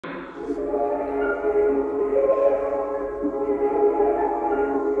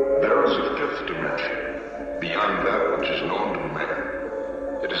beyond that which is known to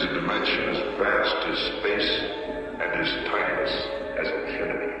man. It is a dimension as vast as space and as timeless as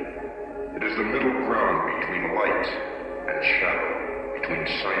infinity. It is the middle ground between light and shadow, between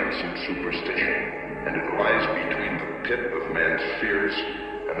science and superstition, and it lies between the pit of man's fears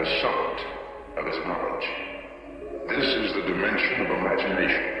and the summit of his knowledge. This is the dimension of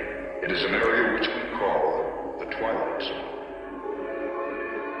imagination. It is an area which we call the Twilight Zone.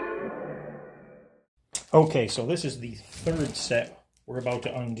 Okay, so this is the third set we're about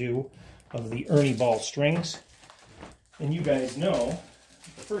to undo of the Ernie Ball strings. And you guys know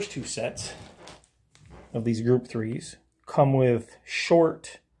the first two sets of these group threes come with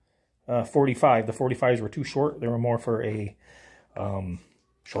short 45. The 45s were too short. They were more for a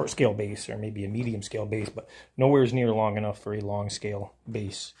short scale bass or maybe a medium scale bass, but nowhere near long enough for a long scale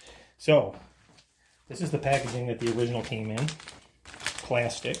bass. So this is the packaging that the original came in,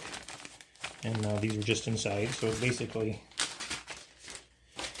 plastic, and these were just inside. So it's basically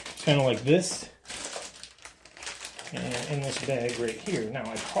kind of like this, and in this bag right here. Now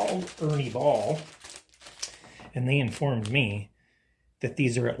I called Ernie Ball, and they informed me that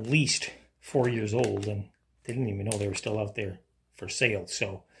these are at least 4 years old, and they didn't even know they were still out there for sale.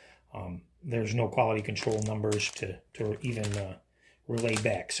 So there's no quality control numbers to even relay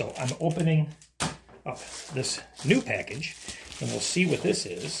back. So I'm opening up this new package, and we'll see what this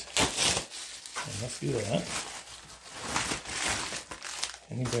is. And let's do that.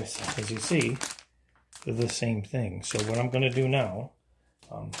 And you guys, as you see, they're the same thing. So what I'm going to do now,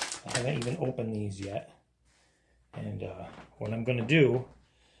 I haven't even opened these yet. And what I'm going to do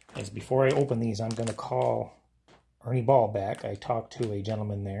is, before I open these, I'm going to call Ernie Ball back. I talked to a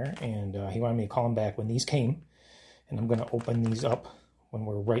gentleman there, and he wanted me to call him back when these came. And I'm going to open these up when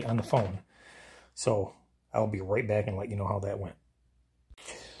we're right on the phone. So I'll be right back and let you know how that went.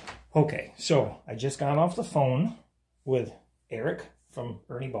 Okay, so I just got off the phone with Eric from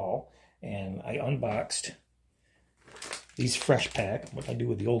Ernie Ball, and I unboxed these fresh pack. What I do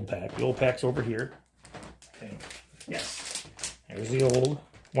with the old pack. The old pack's over here. Okay. Yes, there's the old,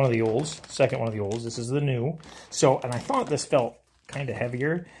 one of the olds, second one of the olds. This is the new. So, and I thought this felt kind of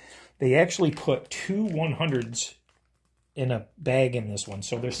heavier. They actually put two 100s in a bag in this one.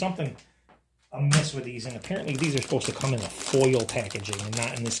 So there's something amiss with these, and apparently these are supposed to come in a foil packaging and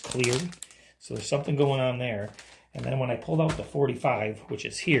not in this clear. So there's something going on there. And then when I pulled out the 45, which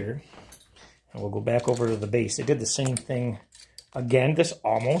is here, and we'll go back over to the base, it did the same thing again. This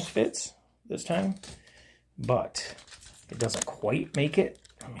almost fits this time, but it doesn't quite make it.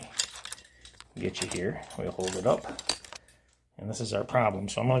 Let me get you here. We'll hold it up. And this is our problem.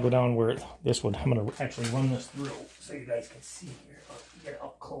 So I'm going to go down where this would, I'm going to actually run this through so you guys can see here. I'll get it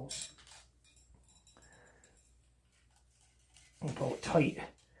up close. And pull it tight.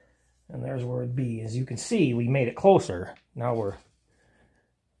 And there's where it'd be. As you can see, we made it closer. Now we're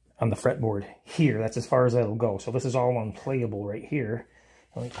on the fretboard here. That's as far as that'll go. So this is all unplayable right here.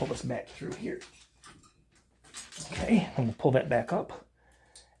 Let me pull this back through here. Okay, and we'll pull that back up.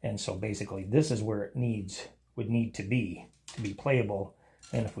 And so basically this is where it would need to be playable.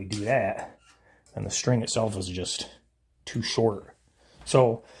 And if we do that, then the string itself is just too short.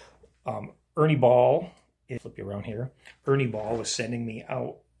 So Ernie Ball, flip you around here, Ernie Ball was sending me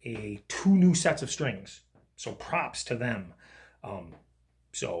out two new sets of strings. So props to them.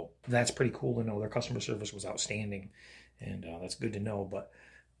 So that's pretty cool to know. Their customer service was outstanding, and that's good to know. But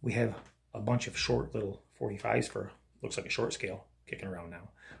we have a bunch of short little 45s for, looks like a short scale, kicking around now.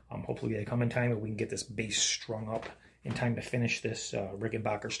 Hopefully they come in time and we can get this bass strung up in time to finish this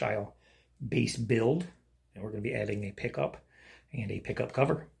Rickenbacker style bass build. And we're going to be adding a pickup and a pickup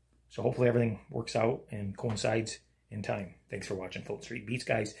cover. So hopefully everything works out and coincides in time. Thanks for watching Fulton Street Beats,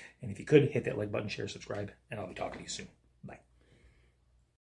 guys. And if you could, hit that like button, share, subscribe, and I'll be talking to you soon.